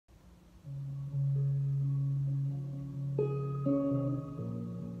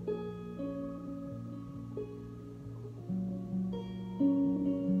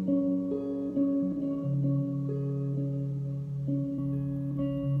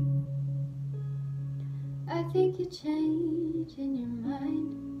think you're changing your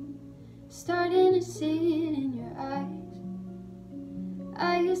mind, starting to see it in your eyes.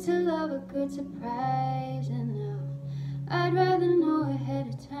 I used to love a good surprise, and now I'd rather know ahead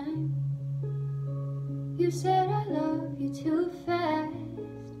of time. You said I love you too fast,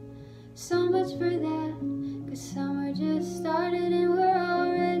 so much for that, 'cause summer just started and we're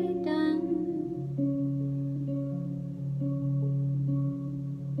already done.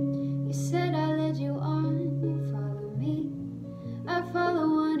 You said I led you on, you follow me. I follow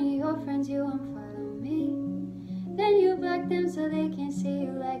one of your friends, you unfollow me. Then you block them so they can't see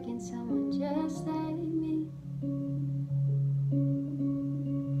you liking someone just like me.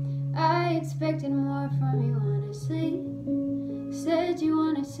 I expected more from you, honestly. Said you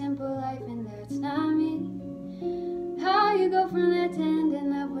want a simple life and that's not me. How you go from that to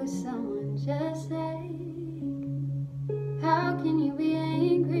ending up with someone just like? How can you be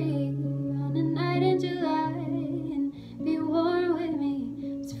angry on a night in July and be warm with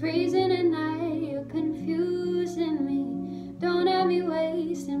me? It's freezing at night, you're confusing me. Don't have me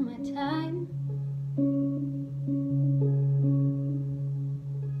wasting my time.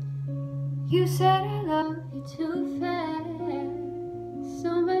 You said I love you too fast,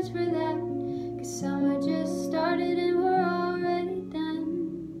 so much for that, 'cause summer just started and we're already done.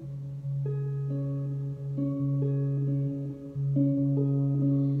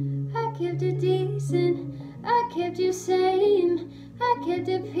 I kept it decent, I kept you sane, I kept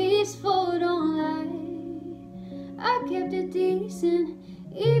it peaceful, don't lie. I kept it decent,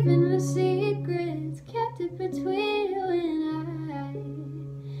 even the secrets, kept it between you and I.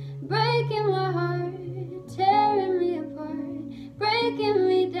 Breaking my heart, tearing me apart, breaking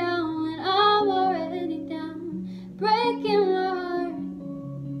me down when I'm already down. Breaking my heart,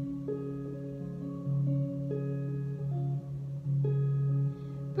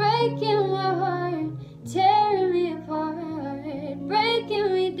 breaking my heart, tearing me apart,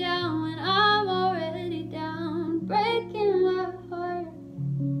 breaking me down when I'm already down. Breaking my heart.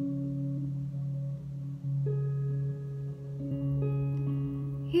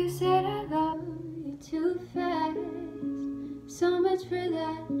 You said I love you too fast, so much for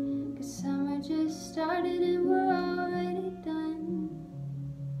that, 'cause summer just started and we're already done.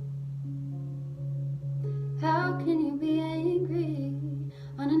 How can you be angry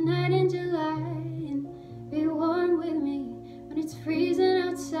on a night in July and be warm with me when it's freezing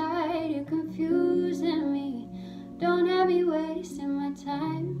outside? You're confusing me. Don't have me wasting my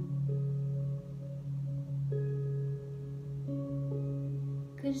time.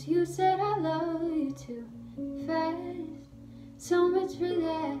 'Cause you said I love you too fast, so much for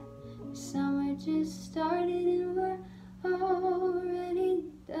that, summer just started.